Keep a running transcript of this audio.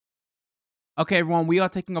Okay, everyone, we are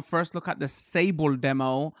taking a first look at the Sable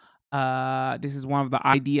Demo. This is one of the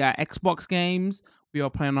Idea Xbox games. We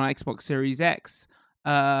are playing on Xbox Series X.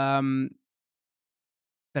 Um,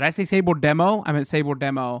 did I say Sable Demo? I meant Sable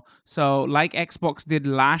Demo. So, like Xbox did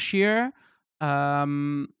last year,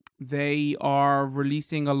 they are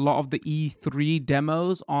releasing a lot of the E3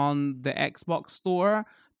 demos on the Xbox store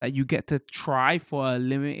that you get to try for a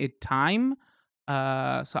limited time.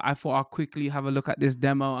 So I thought I'll quickly have a look at this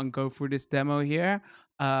demo and go through this demo here.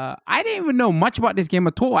 I didn't even know much about this game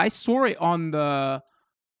at all. I saw it on the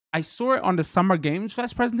Summer Games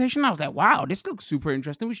Fest presentation. I was like, wow, this looks super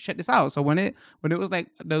interesting. We should check this out. So when it was like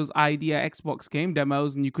those Idea Xbox game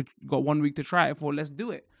demos and you got 1 week to try it, for let's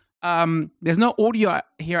do it. There's no audio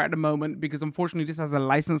here at the moment because unfortunately this has a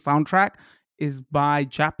licensed soundtrack. Is by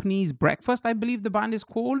Japanese Breakfast, I believe the band is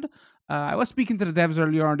called. I was speaking to the devs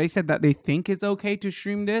earlier on. They said that they think it's okay to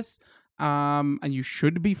stream this, and you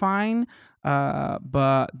should be fine.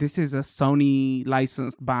 But this is a Sony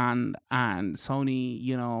licensed band, and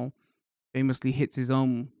Sony, famously hits his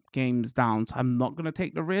own games down. So I'm not gonna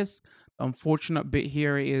take the risk. The unfortunate bit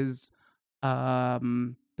here is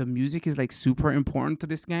the music is like super important to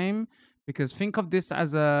this game because think of this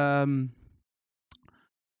as a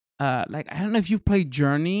like I don't know if you've played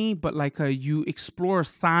Journey, but like you explore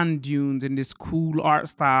sand dunes in this cool art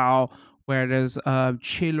style where there's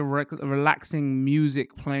chill, relaxing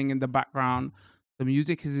music playing in the background. The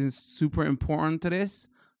music is super important to this,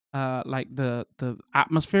 like the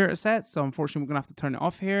atmosphere it sets. So unfortunately, we're gonna have to turn it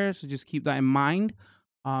off here. So just keep that in mind.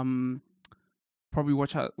 Um, Probably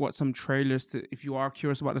watch some trailers if you are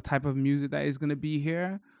curious about the type of music that is gonna be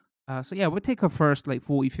here. So yeah, we'll take a first like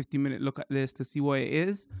 40-50 minute look at this to see what it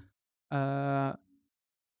is. uh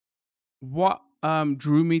what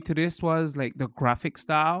drew me to this was like the graphic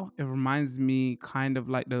style. It reminds me kind of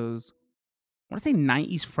like those, I want to say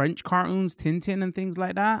 90s French cartoons, Tintin and things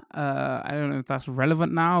like that. I don't know if that's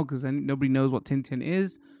relevant now because nobody knows what Tintin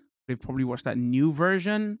is. They've probably watched that new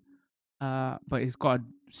version. But it's got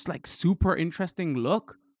just like super interesting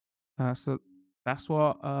look. So that's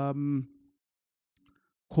what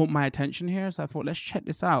caught my attention here. So I thought, let's check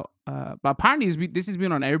this out. But apparently, this has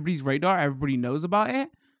been on everybody's radar. Everybody knows about it.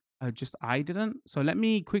 Just I didn't. So let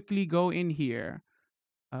me quickly go in here.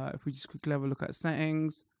 If we just quickly have a look at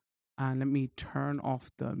settings, and let me turn off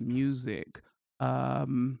the music.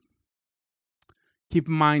 Keep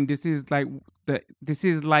in mind, this is like the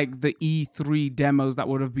E3 demos that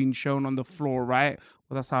would have been shown on the floor, right?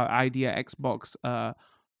 Well, that's how Idea Xbox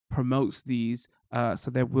promotes these.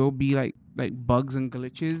 So there will be like bugs and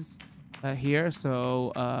glitches here.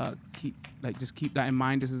 So just keep that in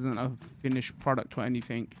mind. This isn't a finished product or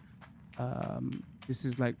anything. This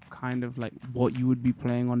is like kind of like what you would be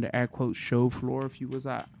playing on the air quotes show floor if you was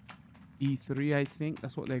at E3. I think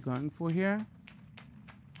that's what they're going for here.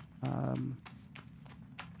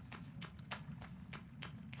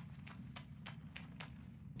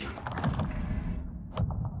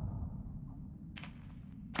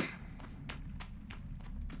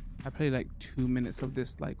 I played like 2 minutes of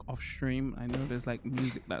this like off stream. I know there's like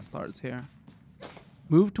music that starts here.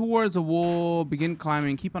 Move towards a wall, begin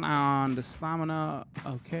climbing, keep an eye on the stamina.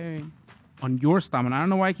 Okay. On your stamina. I don't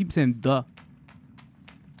know why I keep saying the.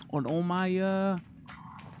 On all my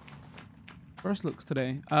first looks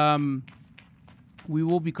today. We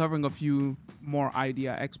will be covering a few more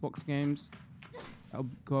Idea Xbox games. I'll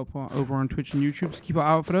go up over on Twitch and YouTube, so keep an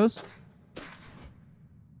eye out for those.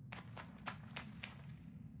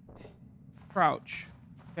 Crouch.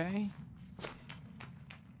 Okay.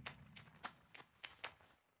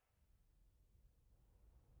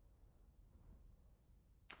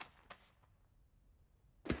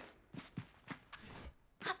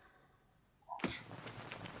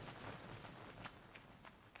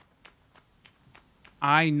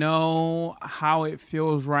 I know how it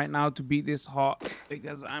feels right now to be this hot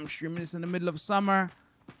because I'm streaming this in the middle of summer.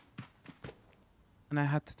 And I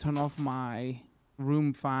had to turn off my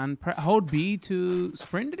room fan. Hold B to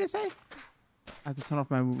sprint, did it say? I have to turn off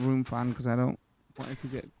my room fan because I don't want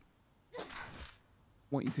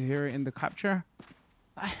you to hear it in the capture.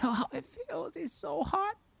 I know how it feels. It's so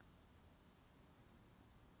hot.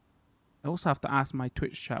 I also have to ask my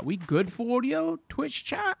Twitch chat. We good for audio? Twitch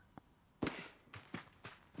chat?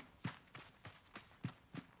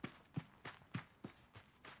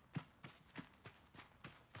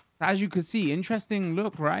 As you could see, interesting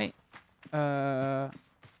look, right?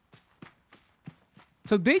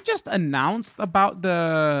 So they just announced about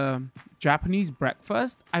the Japanese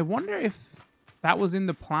breakfast. I wonder if that was in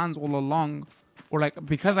the plans all along, or like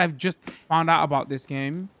because I've just found out about this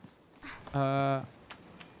game. Because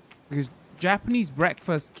Japanese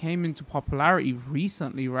breakfast came into popularity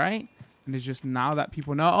recently, right? And it's just now that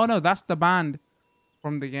people know. Oh no, that's the band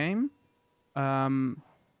from the game. I'm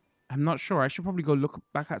not sure. I should probably go look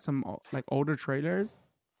back at some like older trailers.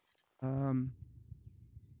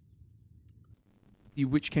 See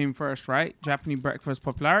which came first, right? Japanese breakfast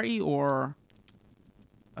popularity, or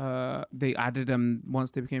they added them once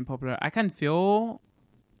they became popular. I can feel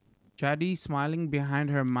Jadi smiling behind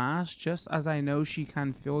her mask, just as I know she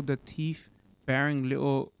can feel the teeth bearing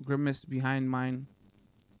little grimace behind mine.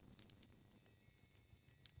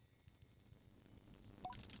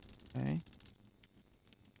 Okay.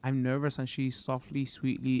 I'm nervous and she's softly,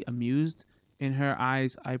 sweetly amused. In her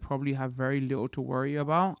eyes, I probably have very little to worry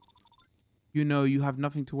about. You know you have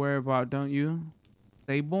nothing to worry about, don't you,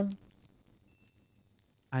 Sable?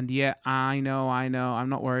 And yeah, I know, I'm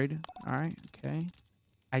not worried. All right, okay.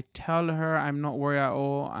 I tell her I'm not worried at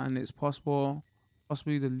all, and it's possibly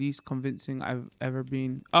the least convincing I've ever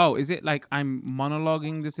been. Oh, is it like I'm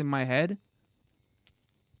monologuing this in my head?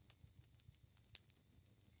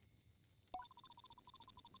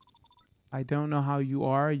 I don't know how you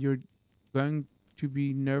are. You're going to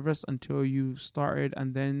be nervous until you've started,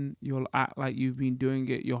 and then you'll act like you've been doing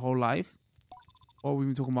it your whole life. What we've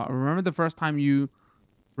been talking about. Remember the first time you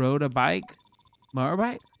rode a bike?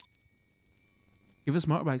 Motorbike? Give us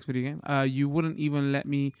motorbikes video game. You wouldn't even let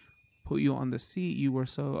me put you on the seat. You were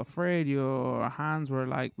so afraid. Your hands were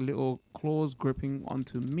like little claws gripping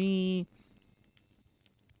onto me.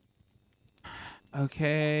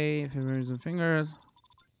 Okay, fingers and fingers.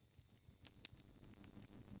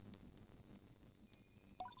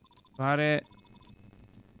 Got it.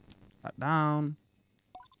 Got down.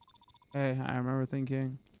 Okay, I remember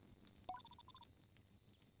thinking.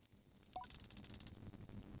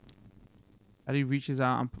 He reaches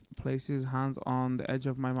out and places hands on the edge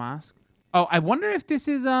of my mask. Oh, I wonder if this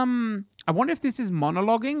is I wonder if this is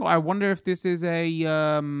monologuing, or I wonder if this is a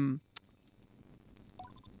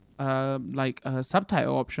like a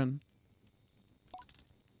subtitle option.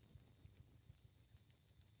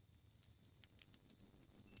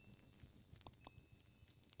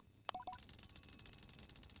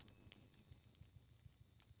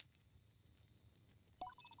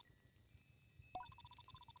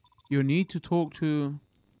 You need to talk to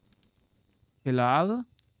Hilal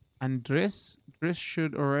and Driss. Driss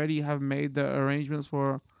should already have made the arrangements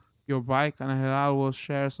for your bike, and Hilal will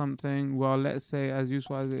share something, well, let's say as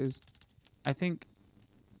useful as it is. I think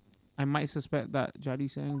I might suspect that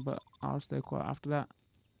Jadi's saying, but I'll stay quiet after that.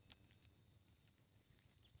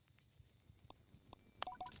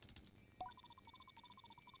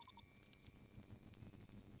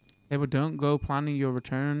 Hey, but don't go planning your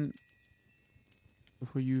return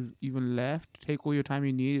before you've even left. Take all your time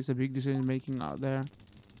you need. It's a big decision making out there.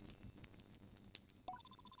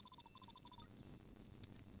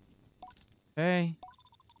 Hey.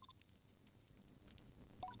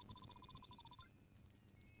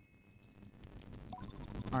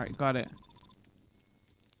 All right, got it.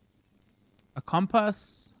 A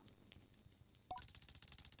compass.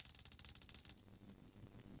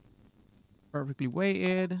 Perfectly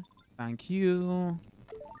weighted. Thank you.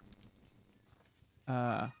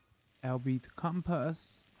 LB to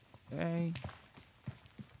compass. Okay.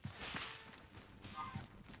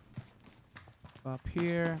 Up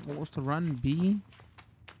here. What was the run? B?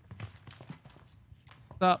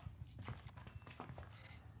 What's up?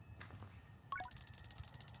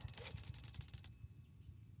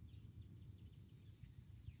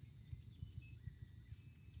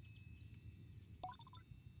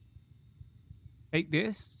 Take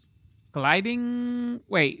this. Gliding.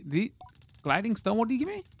 Wait, the gliding stone. What did you give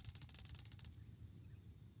me?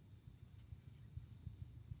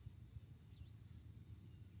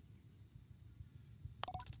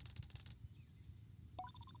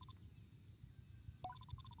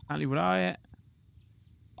 Can't leave without it.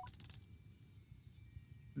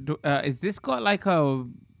 Is this got like a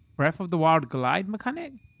Breath of the Wild glide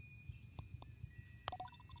mechanic?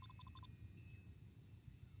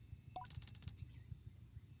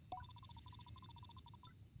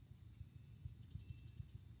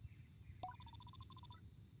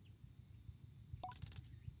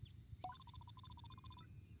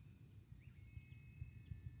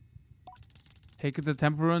 Take it to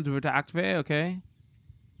temple runes to activate it, okay.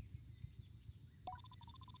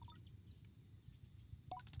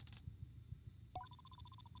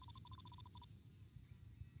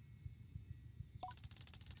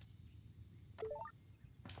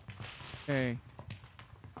 Okay.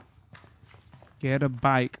 Get a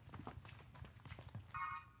bike.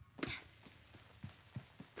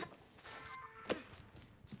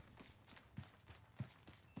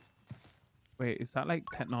 Is that like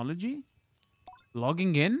technology?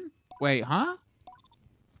 Logging in? Wait, huh?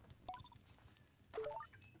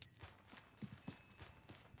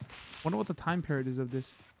 Wonder what the time period is of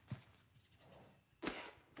this.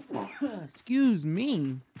 Excuse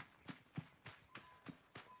me.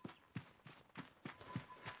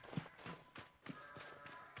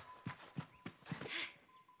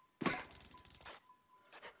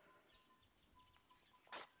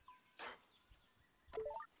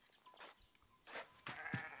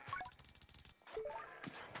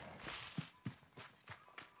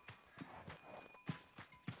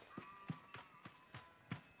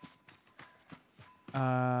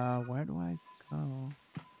 Where do I go?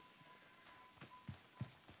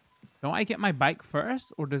 Don't I get my bike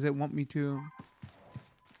first, or does it want me to?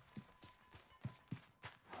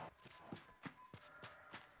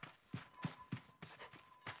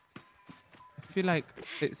 I feel like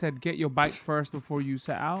it said get your bike first before you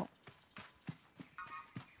set out.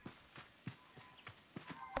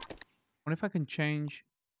 What if I can change?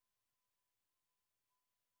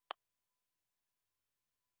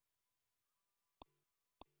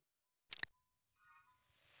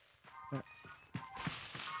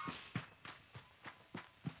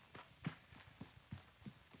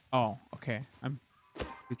 Oh, okay. I'm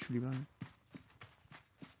literally blind.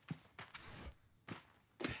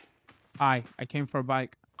 Hi, I came for a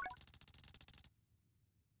bike.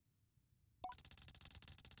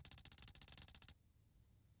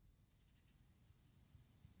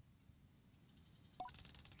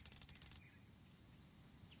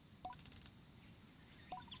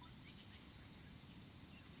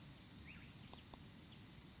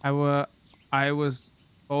 I was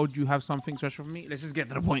told you have something special for me. Let's just get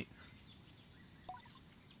to the point.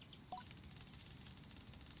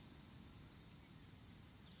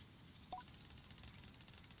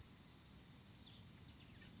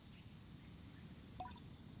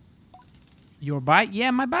 Your bike?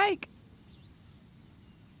 Yeah, my bike.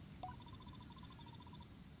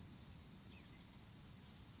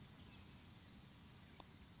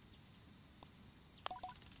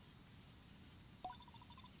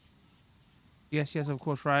 Yes, yes, of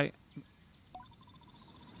course, right.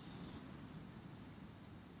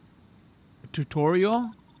 A tutorial?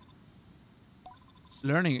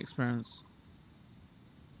 Learning experience.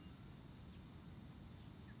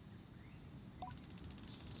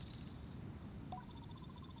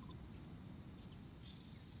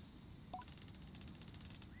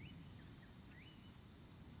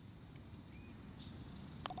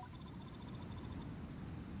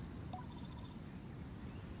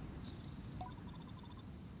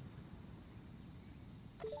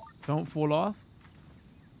 Don't fall off.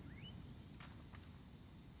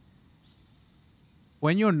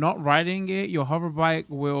 When you're not riding it, your hover bike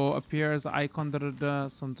will appear as an icon.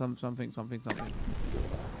 Something.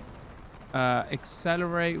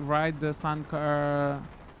 Accelerate, ride the sand car,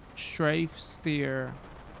 strafe, steer.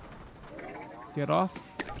 Get off.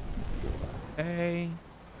 Okay.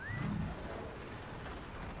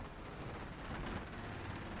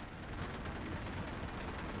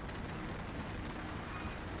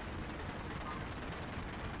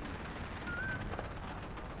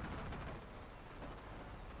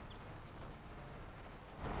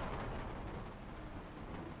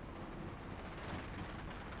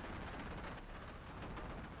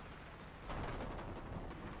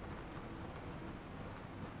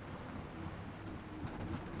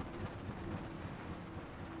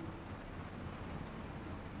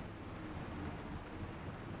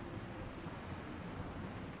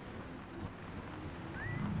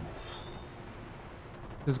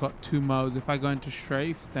 It's got two modes. If I go into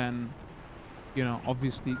strafe, then, you know,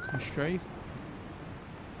 obviously it can strafe.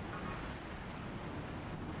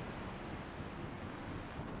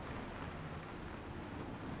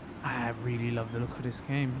 I really love the look of this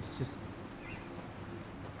game. It's just...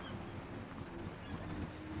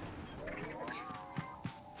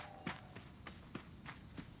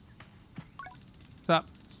 What's up?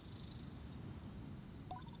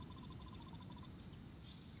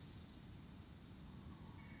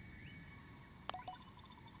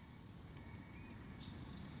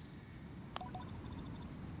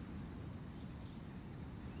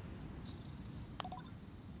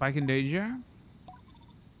 Bike in danger?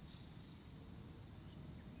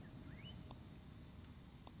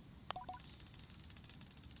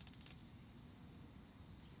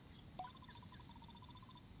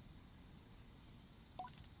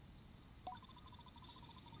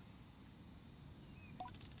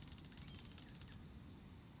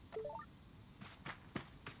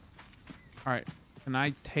 All right. Can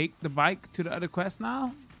I take the bike to the other quest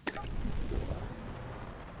now?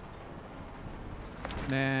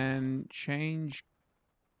 then change.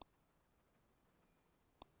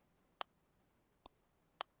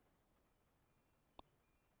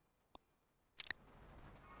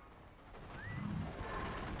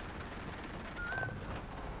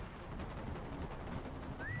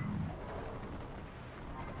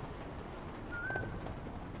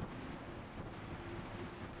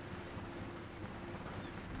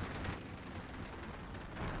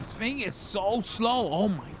 This thing is so slow. Oh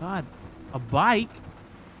my god. A bike?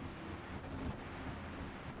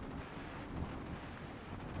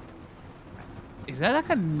 Is that like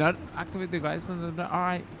a nut? Activate the license?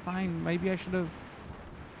 Alright, fine. Maybe I should have.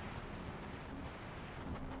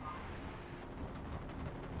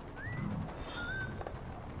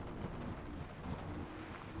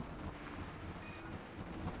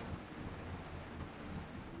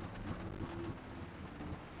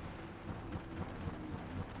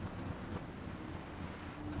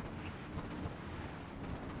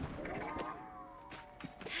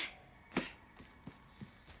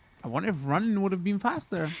 I wonder if running would have been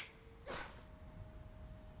faster.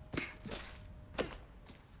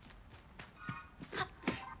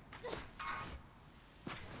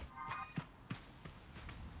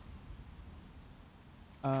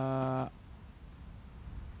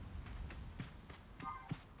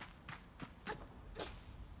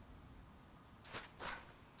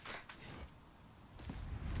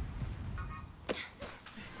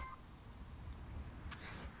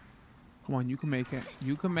 Come on, you can make it.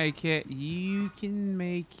 You can make it. You can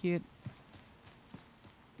make it.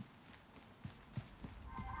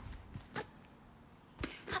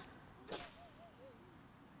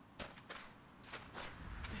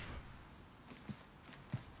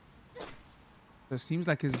 So it seems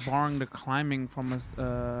like it's barring the climbing from us,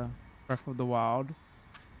 Breath of the Wild.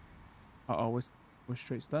 Uh-oh, we're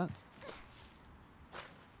straight stuck.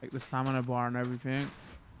 Like the stamina bar and everything.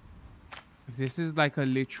 If this is like a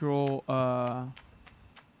literal, I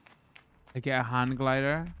get a hand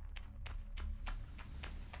glider.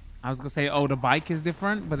 I was gonna say, oh, the bike is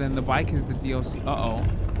different, but then the bike is the DLC. Uh-oh.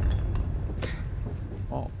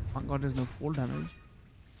 Oh, thank God there's no fall damage.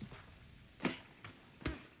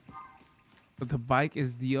 But the bike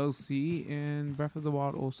is DLC in Breath of the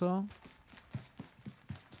Wild also.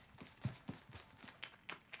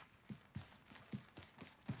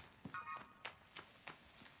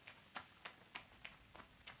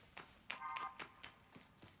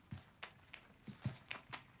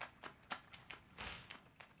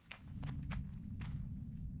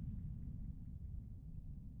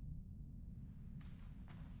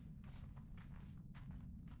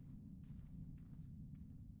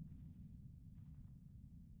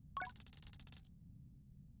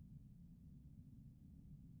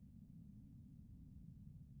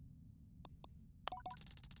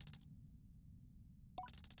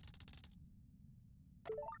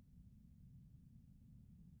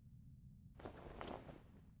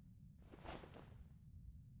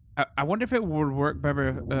 I wonder if it would work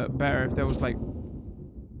better if there was like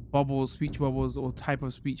bubbles, speech bubbles, or type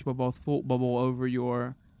of speech bubble, thought bubble over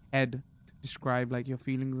your head to describe like your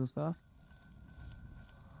feelings and stuff.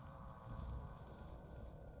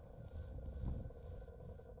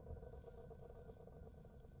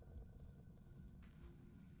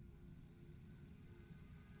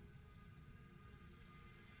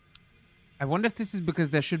 I wonder if this is because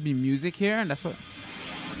there should be music here, and that's what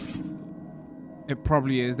it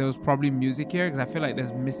probably is. There was probably music here because I feel like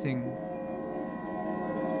there's missing.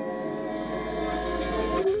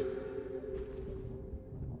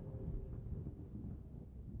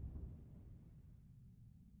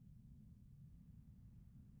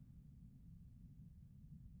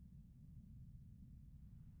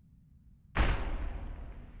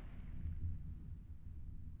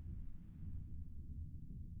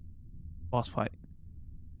 Boss fight.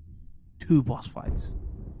 2 boss fights.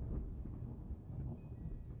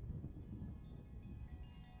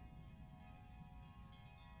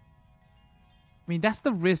 I mean, that's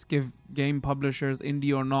the risk if game publishers,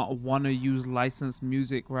 indie or not, want to use licensed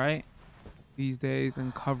music, right? These days,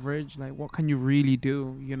 and coverage. Like, what can you really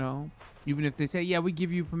do, you know? Even if they say, yeah, we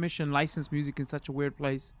give you permission, license music in such a weird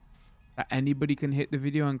place that anybody can hit the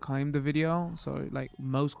video and claim the video. So, like,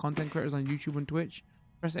 most content creators on YouTube and Twitch,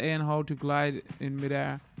 press A and hold to glide in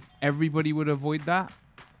midair. Everybody would avoid that,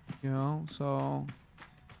 you know? So...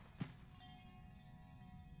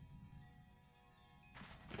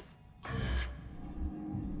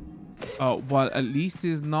 Oh, well, at least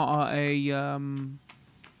it's not a, you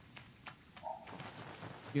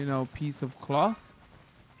know, piece of cloth.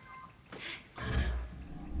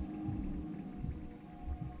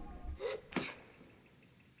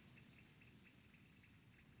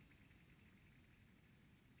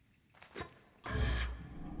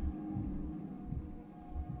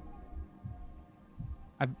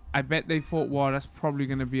 I bet they thought, well, that's probably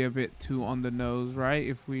gonna be a bit too on the nose, right?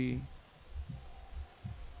 If we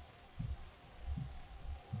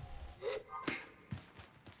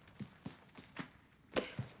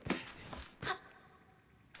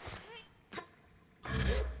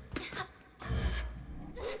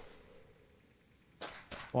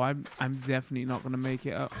well, I'm definitely not gonna make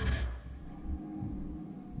it up.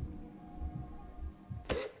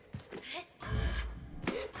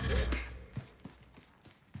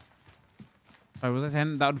 Sorry, was I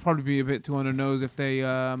saying that would probably be a bit too on the nose if they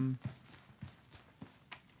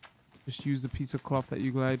just use the piece of cloth that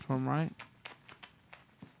you glide from, right?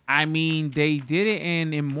 I mean, they did it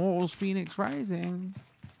in Immortals Phoenix Rising.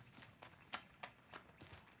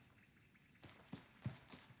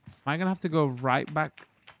 Am I gonna have to go right back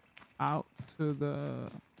out to the...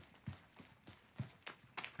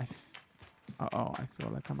 Uh-oh, I feel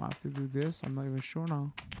like I'm gonna have to do this. I'm not even sure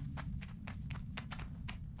now.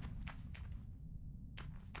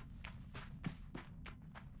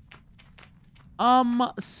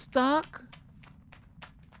 Stuck?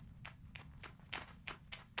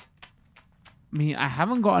 I mean, I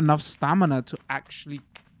haven't got enough stamina to actually...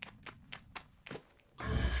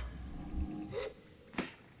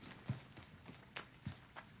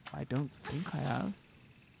 I don't think I have.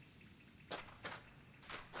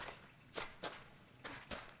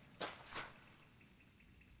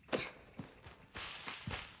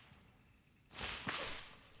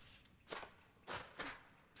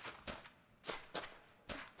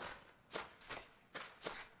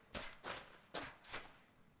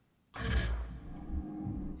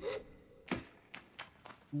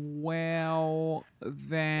 Well,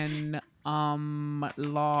 then,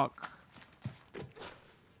 lock.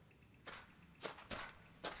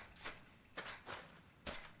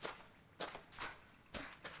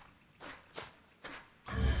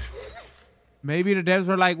 Maybe the devs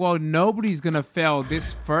were like, well, nobody's gonna fail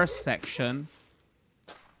this first section.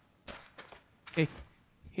 They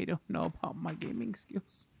don't know about my gaming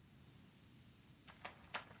skills.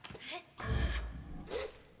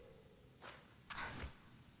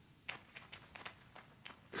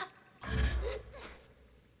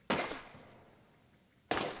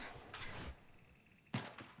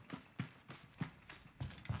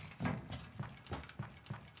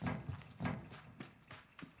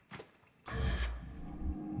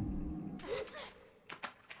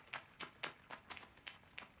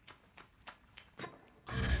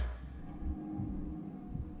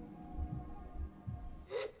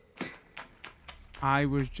 I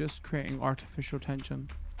was just creating artificial tension.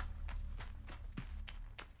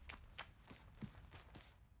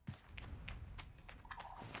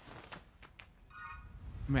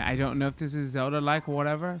 I mean, I don't know if this is Zelda-like or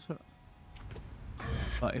whatever. So,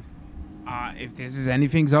 but if this is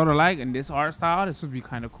anything Zelda-like in this art style, this would be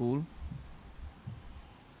kind of cool.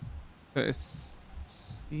 But it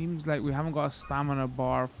seems like we haven't got a stamina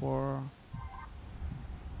bar for...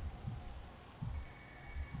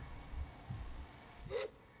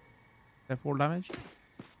 That 4 damage?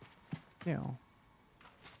 Yeah.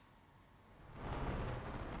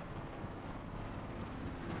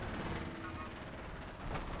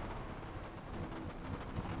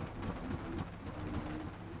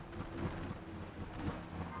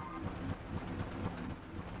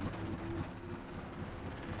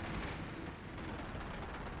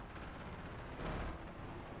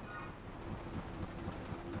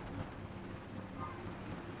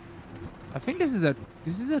 I think this is a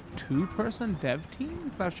 2-person dev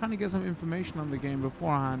team. I was trying to get some information on the game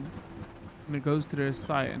beforehand, and it goes to their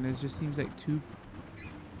site, and it just seems like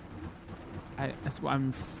that's what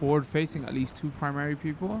I'm forward facing, at least 2 primary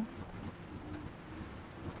people.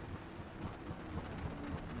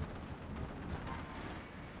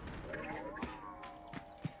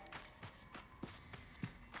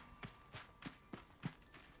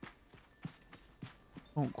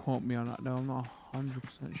 Don't quote me on that though. I'm not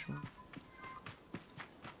 100% sure.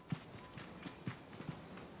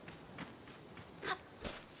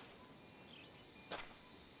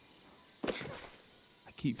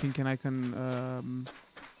 Keep thinking I can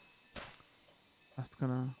that's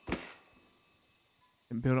gonna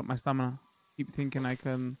build up my stamina. Keep thinking I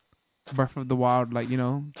can Breath of the Wild, like, you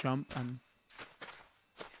know, jump and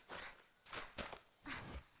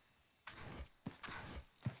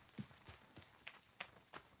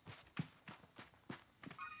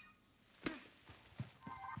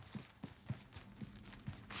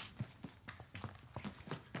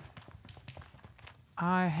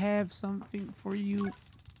I have something for you.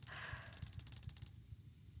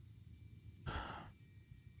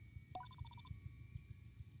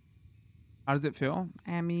 How does it feel?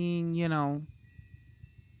 I mean, you know,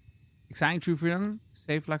 Exciting true freedom.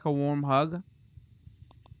 Safe like a warm hug.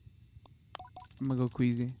 I'm gonna go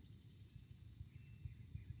queasy.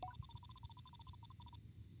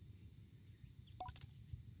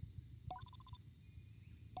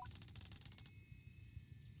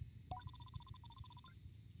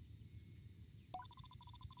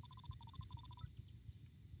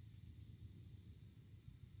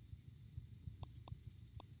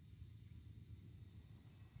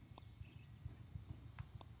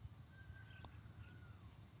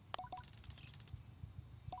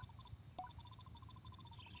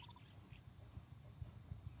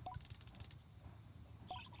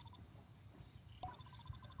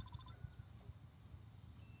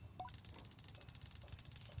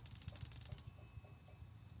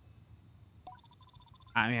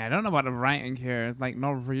 I mean, I don't know about the writing here. It's like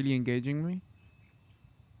not really engaging me.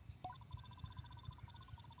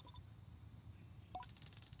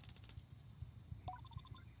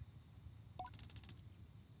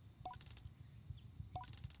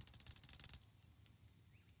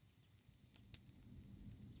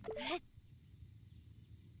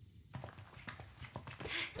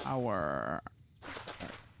 Our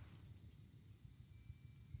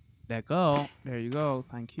let go. There you go.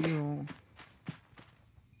 Thank you.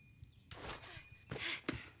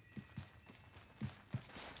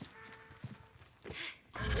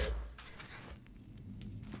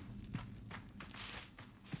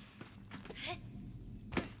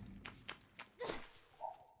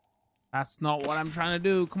 That's not what I'm trying to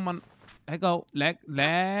do. Come on. Let go.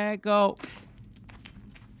 Let go.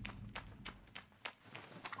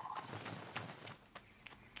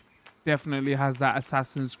 Definitely has that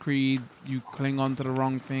Assassin's Creed, you cling on to the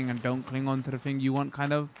wrong thing and don't cling on to the thing you want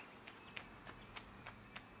kind of.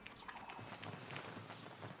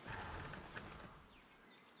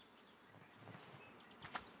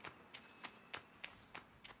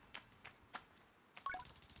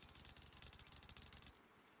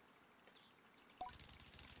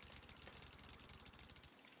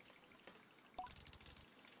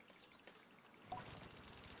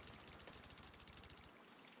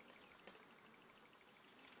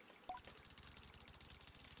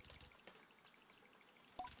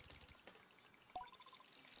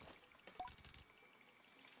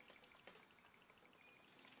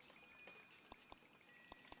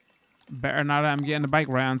 Better now that I'm getting the bike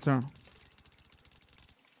right answer.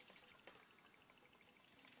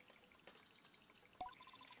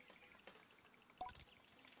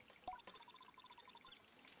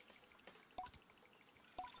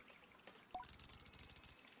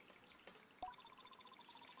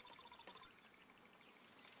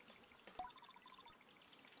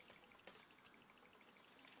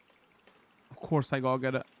 Of course I gotta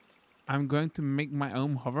get it. I'm going to make my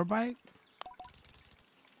own hover bike.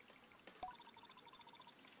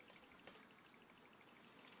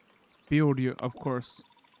 Build you, of course.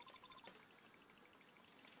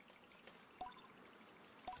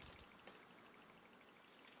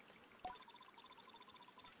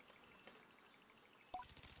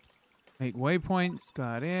 Make waypoints,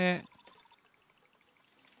 got it.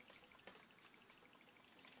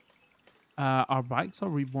 Our bikes are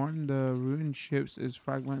reborn. The ruined ships is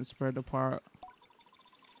fragments spread apart.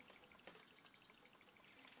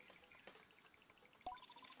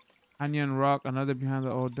 Onion rock, another behind the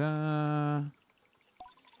order.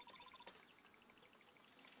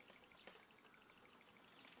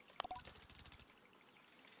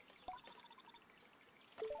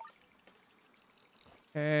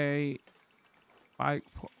 Okay. Bike.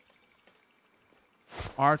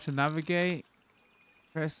 R to navigate.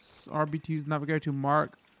 Press RB to use navigator to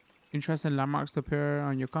mark interesting landmarks to appear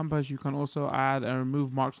on your compass. You can also add and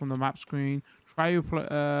remove marks from the map screen. Try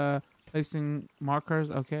your placing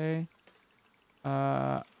markers. Okay.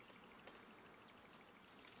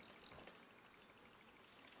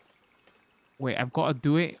 Wait, I've got to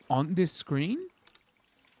do it on this screen?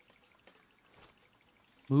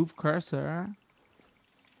 Move cursor.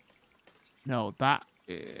 No, that...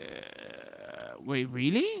 wait,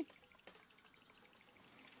 really?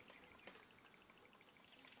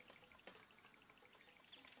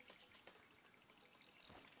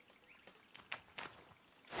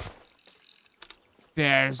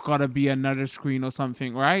 There's got to be another screen or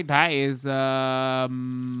something, right? That is...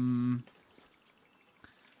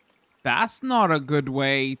 that's not a good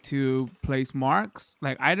way to place marks.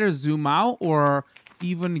 Like, either zoom out or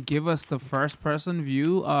even give us the first person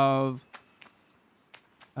view of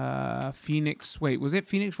Phoenix. Wait, was it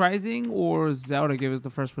Phoenix Rising or Zelda give us the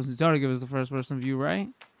first person? Zelda give us the first person view, right?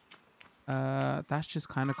 That's just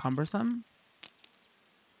kind of cumbersome.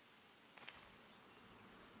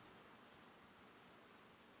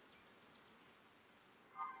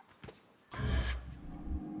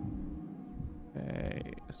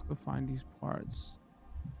 Let's go find these parts.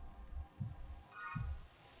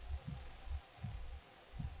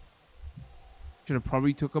 Should have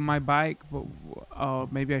probably took on my bike, but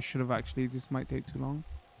maybe I should have actually. This might take too long.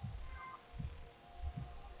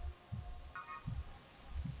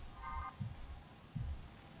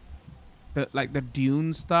 Like the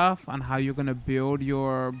dune stuff and how you're gonna build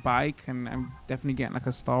your bike, and I'm definitely getting like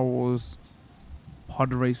a Star Wars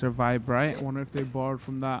pod racer vibe, right? I wonder if they borrowed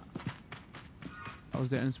from that. That was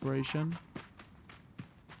their inspiration.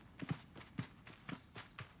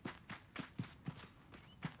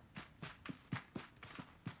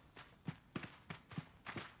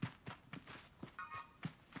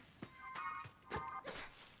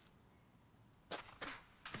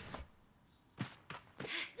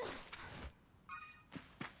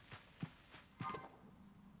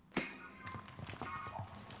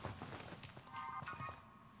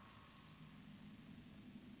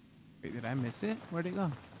 Wait, did I miss it? Where'd it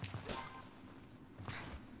go?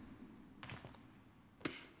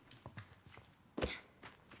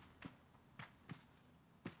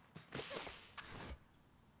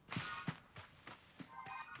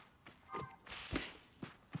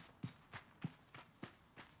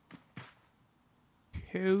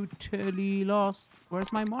 Totally lost.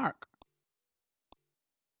 Where's my mark?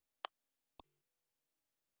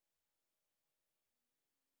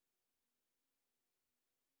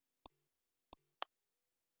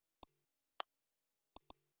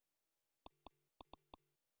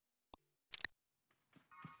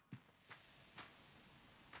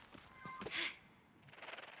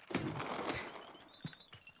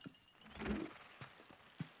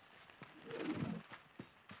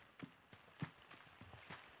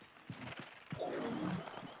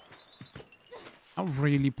 I'm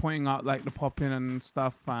really pointing out like the popping and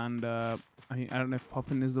stuff, and I don't know if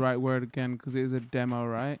popping is the right word again because it is a demo,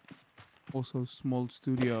 right? Also small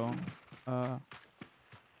studio. I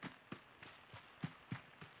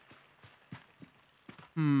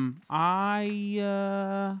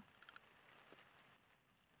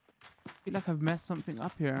feel like I've messed something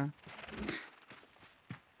up here.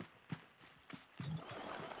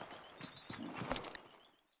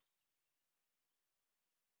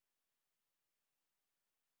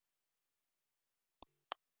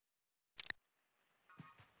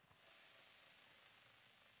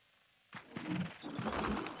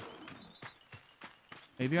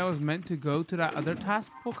 Maybe I was meant to go to that other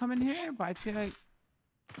task before coming here, but I feel like...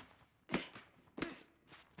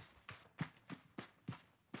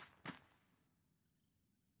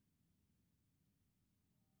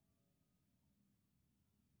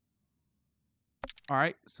 All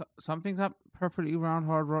right, so something's up perfectly round,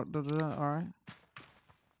 hard rock, all right.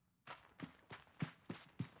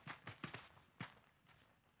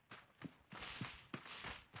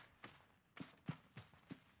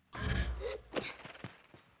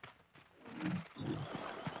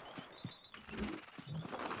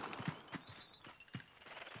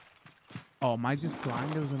 Oh, am I just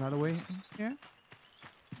blind? There was another way here?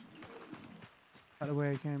 That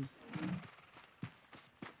way I came.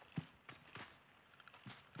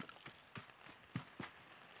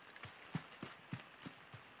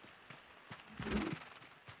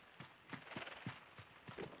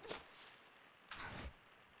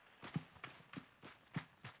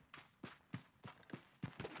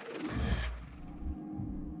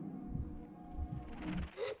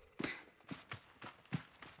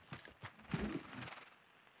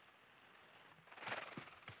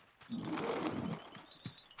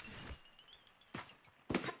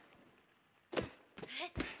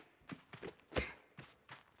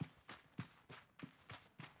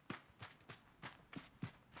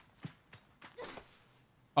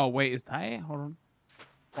 Oh, wait, is that it? Hold on.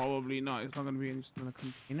 Probably not. It's not going to be just in a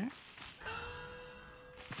container.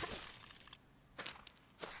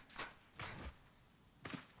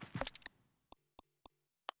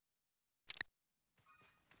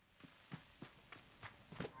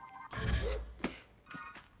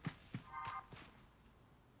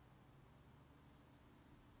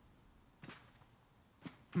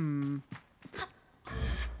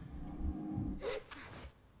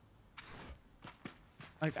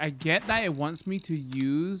 Like, I get that it wants me to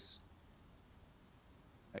use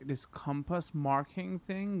like this compass marking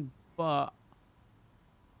thing, but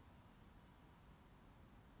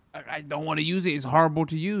I don't want to use it. It's horrible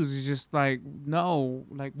to use. It's just like, no.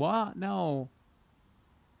 Like, what? No.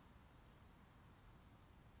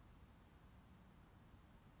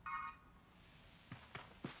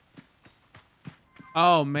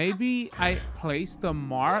 Oh, maybe I placed the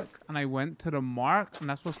mark and I went to the mark and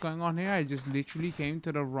that's what's going on here. I just literally came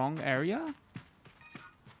to the wrong area.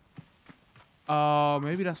 Oh,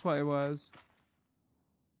 maybe that's what it was.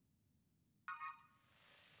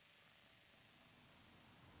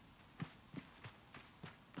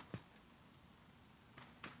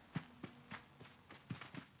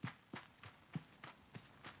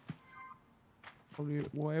 Probably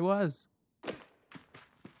what it was. I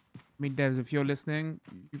mean, devs, if you're listening,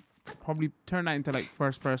 you probably turn that into like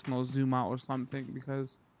first person or zoom out or something,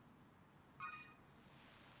 because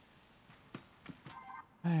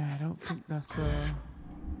I don't think that's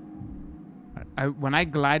when I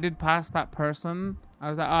glided past that person, I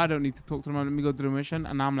was like, oh, I don't need to talk to them. Let me go do the mission.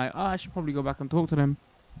 And now I'm like, oh, I should probably go back and talk to them.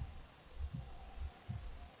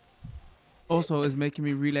 Also, it's making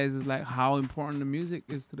me realize is like how important the music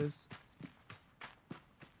is to this.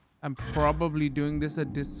 I'm probably doing this a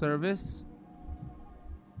disservice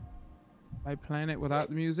by playing it without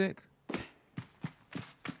the music,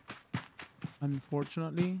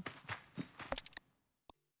 unfortunately.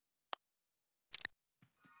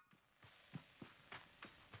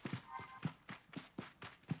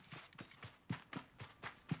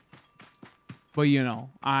 But you know,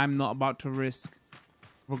 I'm not about to risk,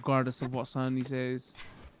 regardless of what Sony says,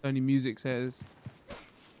 Sony Music says.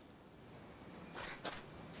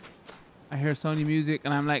 I hear Sony Music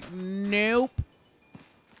and I'm like, nope.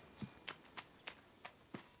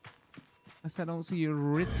 I don't see a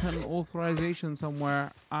written authorization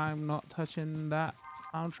somewhere. I'm not touching that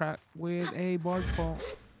soundtrack with a barge pole.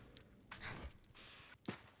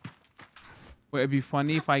 Would it be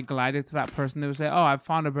funny if I glided to that person? They would say, "Oh, I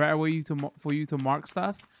found a better way for you to mark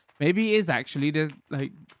stuff." Maybe it is actually. There's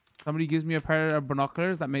like somebody gives me a pair of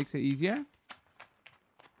binoculars that makes it easier.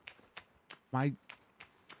 My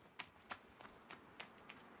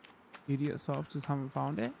idiot self just haven't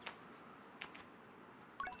found it.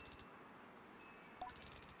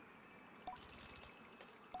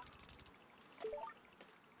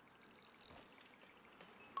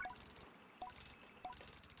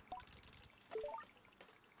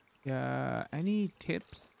 Yeah, any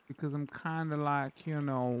tips? Because I'm kind of like, you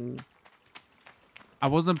know, I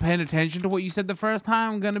wasn't paying attention to what you said the first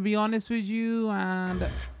time. I'm gonna be honest with you, and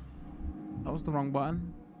that was the wrong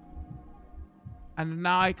button. And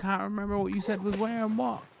now I can't remember what you said was where and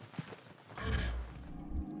what.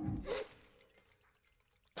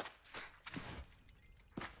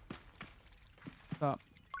 Stop.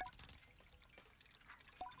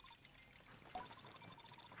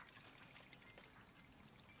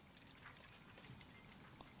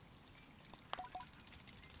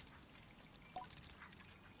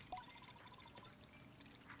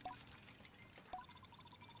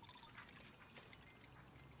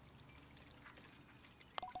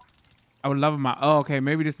 I would love a map. Oh, okay.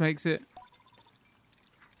 Maybe this makes it.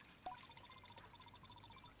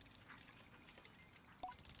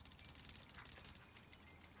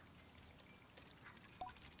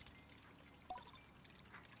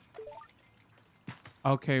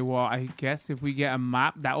 Okay, well, I guess if we get a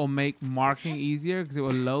map, that will make marking easier because it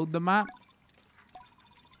will load the map.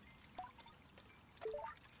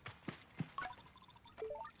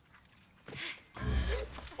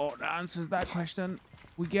 Oh, that answers that question.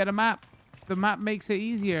 We get a map. The map makes it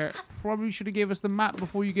easier. Probably should have gave us the map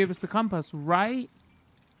before you gave us the compass, right?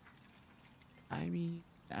 I mean,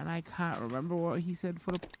 and I can't remember what he said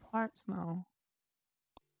for the parts now.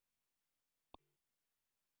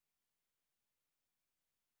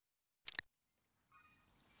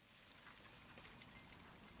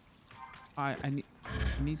 I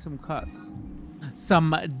need some cuts.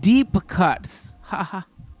 Some deep cuts. Ha ha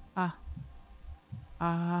ha.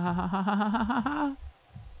 Ah.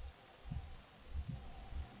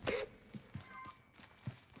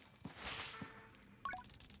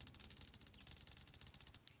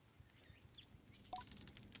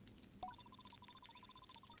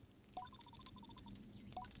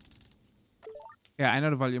 Yeah, I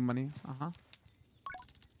know the volume money. Uh-huh.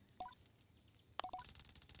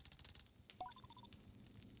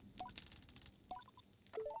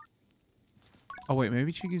 Oh, wait,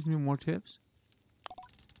 maybe she gives me more tips.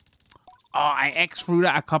 Oh, I X through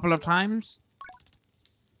that a couple of times.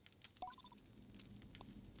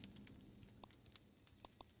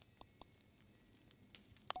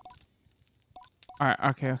 All right,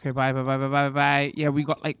 okay, bye. Yeah, we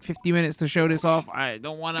got like 50 minutes to show this off. I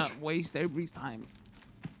don't want to waste everybody's time.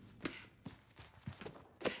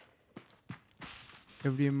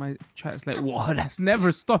 Everybody in my chat is like, whoa, that's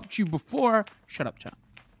never stopped you before. Shut up, chat.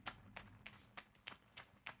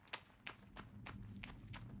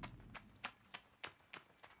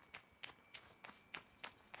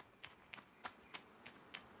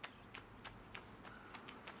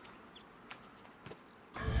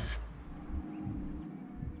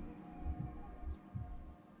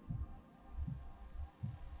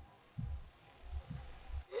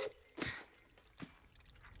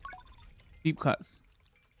 Deep cuts.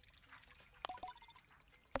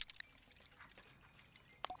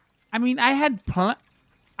 I mean, I had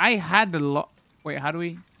a lot. Wait, how do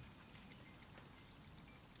we?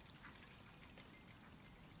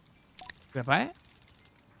 Did I buy it?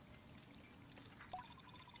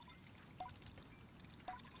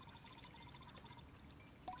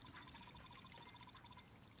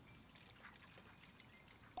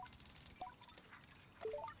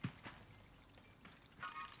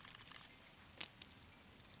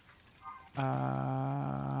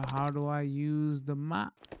 How do I use the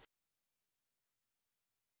map?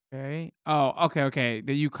 Okay. Oh, okay, okay.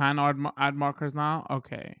 That you can add markers now?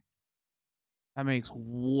 Okay. That makes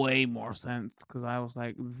way more sense because I was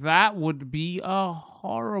like, that would be a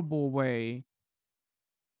horrible way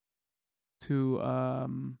to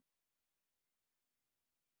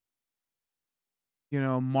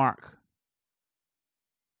mark.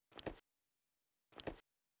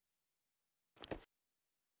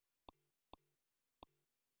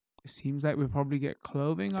 It seems like we probably get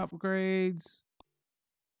clothing upgrades.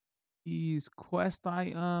 These quest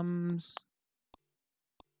items.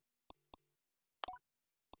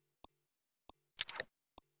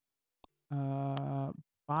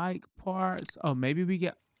 Bike parts. Oh, maybe we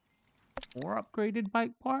get more upgraded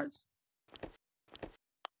bike parts.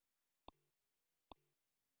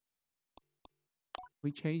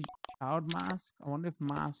 We change child mask. I wonder if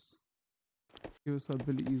masks give us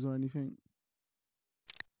abilities or anything.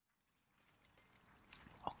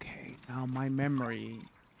 Okay, now my memory.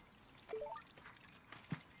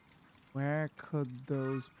 Where could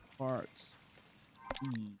those parts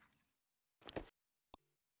be?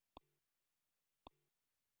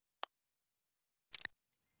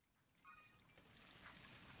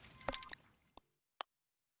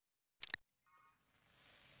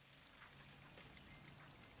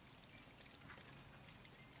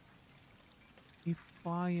 If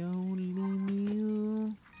I only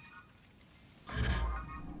knew.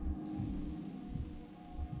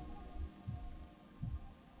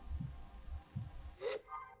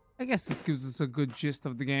 I guess this gives us a good gist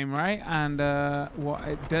of the game, right? And what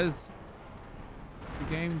it does, the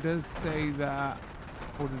game does say that,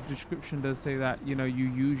 or the description does say that, you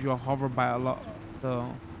use your hover by a lot.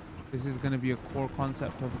 So this is going to be a core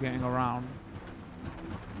concept of getting around.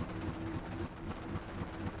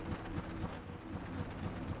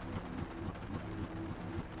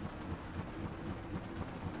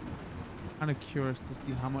 Kind of curious to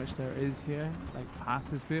see how much there is here, like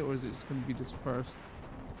past this bit, or is it just going to be this first,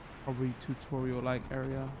 probably tutorial-like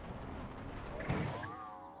area?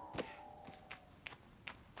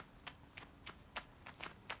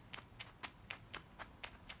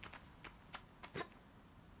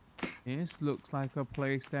 This looks like a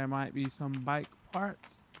place there might be some bike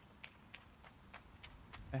parts.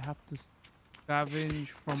 I have to scavenge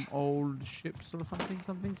from old ships or something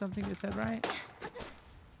it said, right?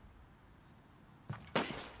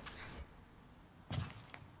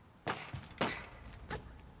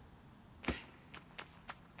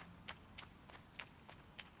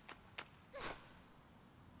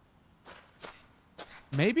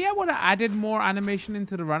 Maybe I would have added more animation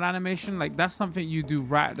into the run animation. Like, that's something you do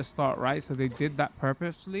right at the start, right? So they did that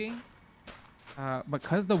purposely.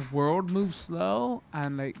 Because the world moves slow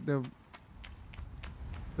and like the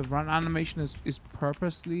run animation is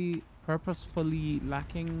purposefully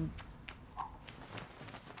lacking.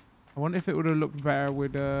 I wonder if it would have looked better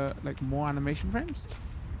with like more animation frames.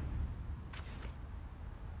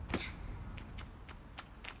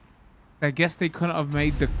 I guess they couldn't have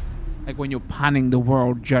made the, like, when you're panning the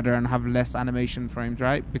world judder and have less animation frames,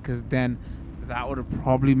 right? Because then that would have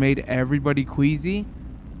probably made everybody queasy.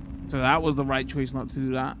 So that was the right choice not to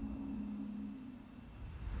do that.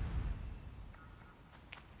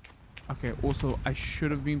 Okay, also, I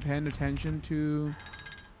should have been paying attention to...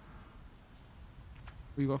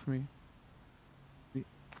 What you got for me?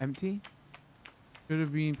 Empty? Should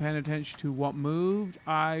have been paying attention to what moved.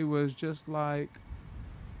 I was just like...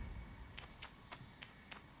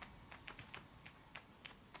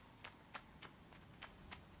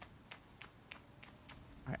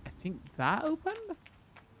 I think that opened?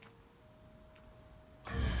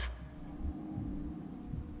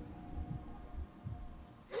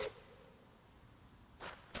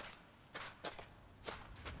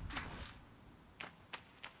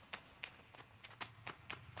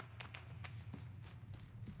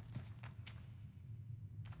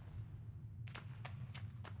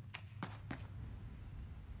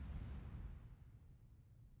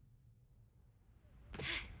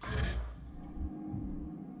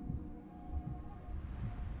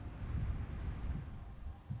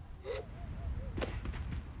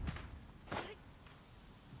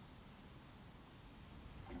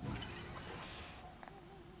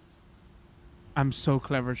 I'm so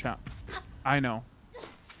clever, chat. I know.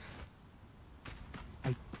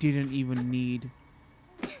 I didn't even need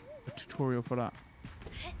a tutorial for that.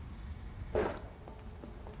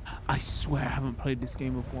 I swear I haven't played this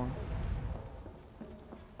game before.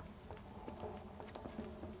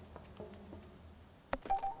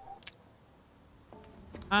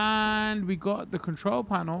 And we got the control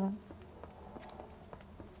panel.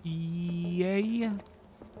 Yay.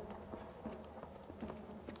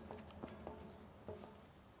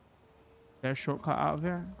 There's a shortcut out of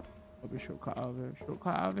here. There'll be a shortcut out of here.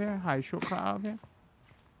 Shortcut out of here. Hi, shortcut out of here.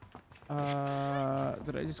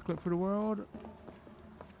 Did I just click through the world?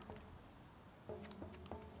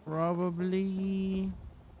 Probably.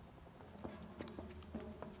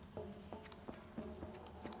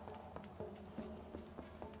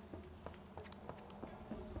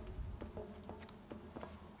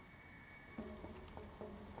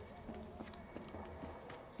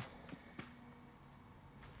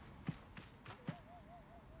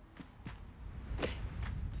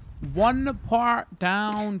 One part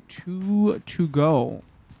down, two to go.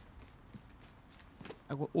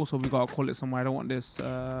 Also, we gotta call it somewhere. I don't want this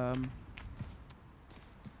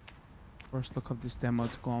first look of this demo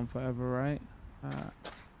to go on forever, right?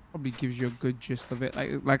 Probably gives you a good gist of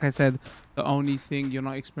it. Like I said, the only thing you're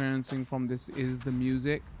not experiencing from this is the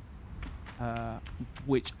music,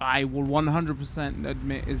 which I will 100%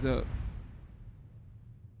 admit is a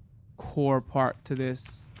core part to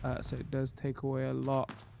this. So it does take away a lot.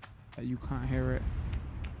 You can't hear it.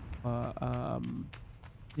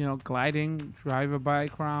 You know, gliding, drive a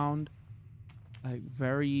bike around, like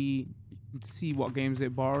very, you can see what games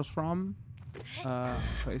it borrows from, but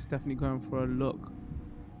it's definitely going for a look,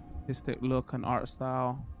 artistic look and art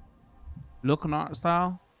style. Look and art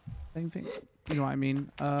style, same thing, you know what I mean?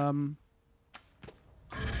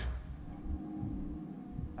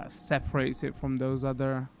 That separates it from those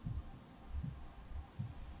other.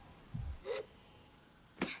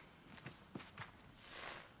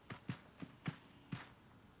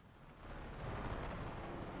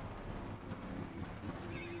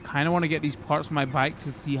 Kind of want to get these parts of my bike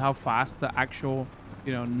to see how fast the actual,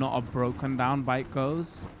 you know, not a broken down bike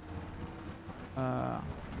goes. I'm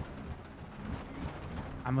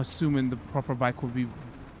assuming the proper bike will be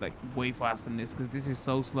like way faster than this, because this is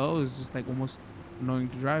so slow. It's just like almost annoying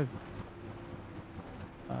to drive.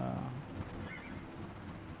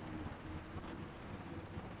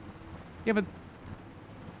 Yeah, but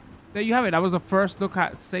there you have it. That was the first look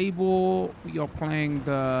at Sable. You're playing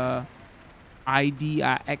the ID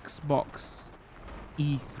at Xbox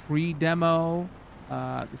E3 demo.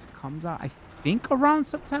 This comes out, I think, around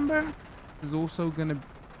September. This is also gonna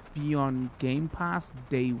be on Game Pass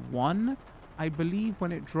day 1, I believe,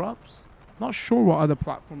 when it drops. Not sure what other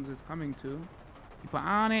platforms it's coming to. Keep an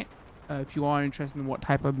eye on it. If you are interested in what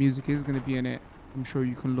type of music is gonna be in it, I'm sure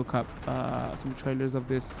you can look up some trailers of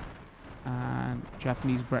this and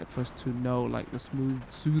Japanese breakfast to know like the smooth,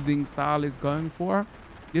 soothing style is going for.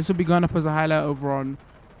 This will be going up as a highlight over on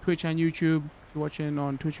Twitch and YouTube. If you're watching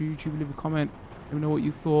on Twitch or YouTube, leave a comment. Let me know what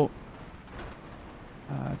you thought.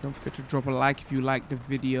 Don't forget to drop a like if you liked the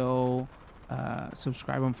video.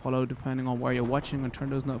 Subscribe and follow depending on where you're watching, and turn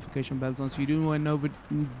those notification bells on so you do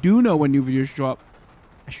know when new videos drop.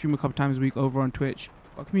 I stream a couple times a week over on Twitch.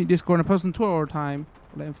 Got community Discord and a personal tour all the time.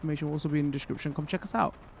 All that information will also be in the description. Come check us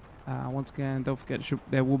out. Once again, don't forget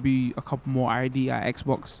there will be a couple more ID at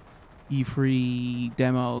Xbox E3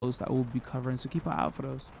 demos that we'll be covering, so keep an eye out for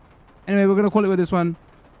those. Anyway, we're gonna call it with this one.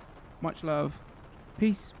 Much love.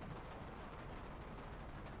 Peace.